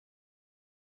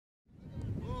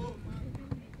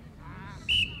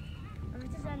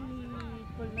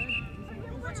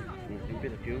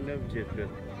My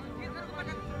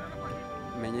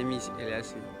name is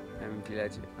Elias. I'm a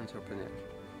village entrepreneur.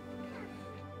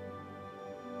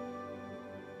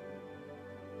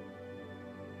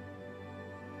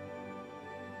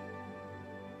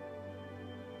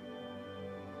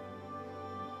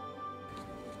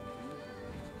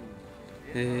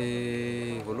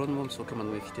 Voalohany moa misaotra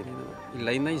manome fitenenana.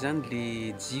 Ilainay zany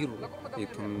le jiro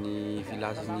eto amin'ny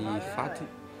villagen'ny Faty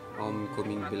ao amin'ny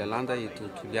commune Belalanda eto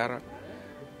Toliara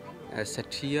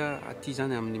satria aty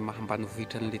zany amin'ny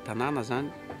mahambanivohitran'le tanàna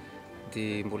zany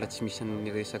dia mbola tsy misy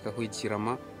ny resaka hoe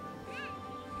jirama.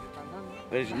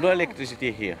 There is no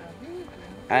electricity here,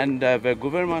 and the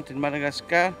government in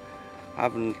Madagascar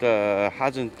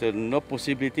hasn't no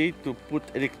possibility to put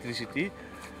electricity.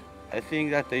 I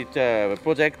think that it's a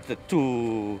project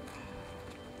to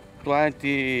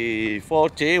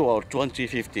 2040 or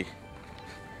 2050.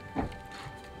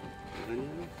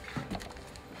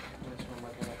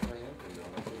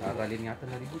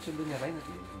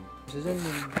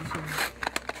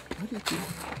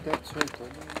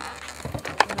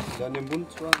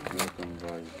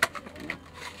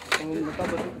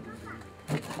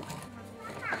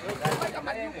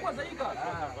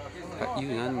 Io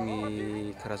zany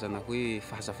ny karazana hoe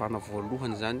fahazavana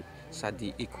voalohany zany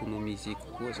sady économiser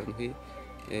kokoa zany hoe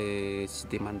tsy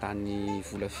dia mandany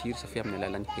vola firy satria amin'ny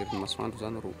alalan'ny herin'ny masoandro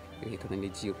zany ro entana le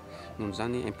jiro. Noho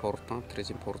zany important, très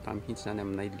important mihitsy zany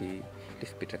aminay le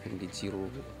fipetrakan'le jiro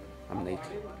aminay eto.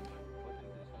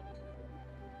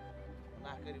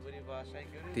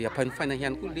 Dia ampanofaina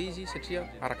ihany koa le izy satria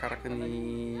arakaraka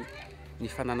ny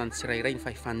fananany tsirairay, ny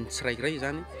fahefan'ny tsirairay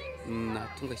zany na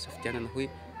tonga isafidianana hoe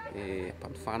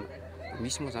ampanofana.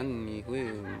 Misy moa zany ny hoe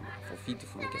voafidy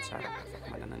vomaika tsara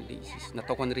manana an'le izy.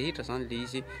 Nataoko an'ny rehetra zany le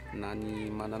izy na ny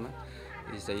manana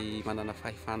izay manana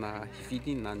fahefana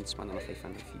hividy na ny tsy manana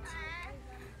fahefana hividy.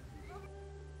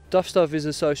 ToughStuff is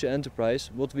a social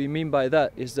enterprise. What we mean by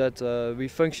that is that we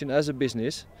function as a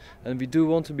business, and we do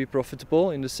want to be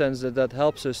profitable in the sense that that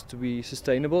helps us to be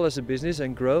sustainable as a business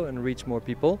and grow and reach more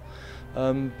people.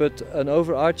 But an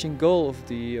overarching goal of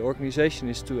the organization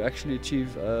is to actually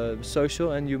achieve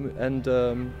social and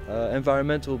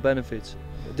environmental benefits.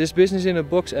 This business in a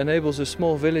box enables a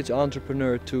small village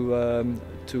entrepreneur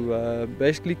to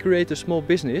basically create a small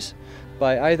business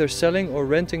by either selling or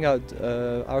renting out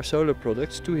our solar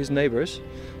products to his neighbors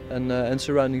and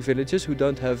surrounding villages who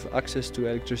don't have access to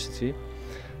electricity.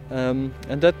 And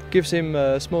that gives him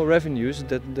small revenues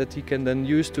that he can then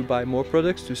use to buy more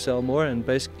products, to sell more, and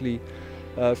basically,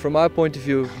 from our point of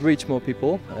view, reach more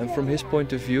people, and from his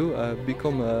point of view,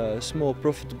 become a small,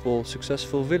 profitable,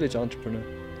 successful village entrepreneur.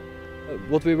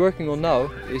 What we're working on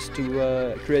now is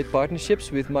to create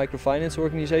partnerships with microfinance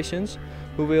organizations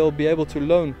who will be able to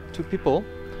loan to people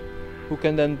who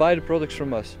can then buy the products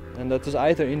from us. And that is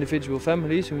either individual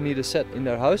families who need a set in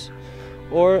their house,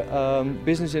 or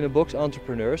business-in-a-box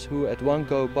entrepreneurs who at one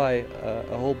go buy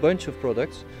a whole bunch of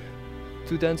products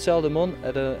to then sell them on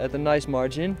at a nice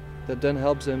margin that then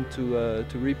helps them to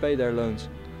repay their loans.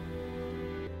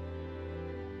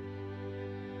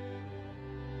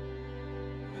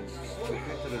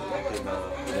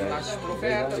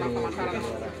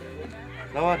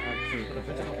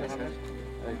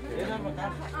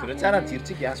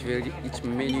 It's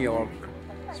New York.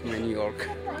 It's New York.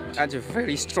 That's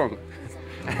very strong.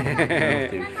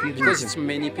 Because it's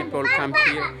many people come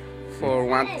here for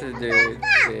want the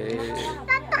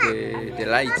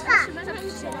light.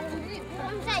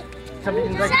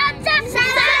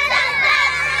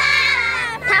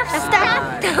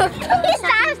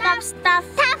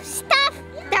 ToughStuff.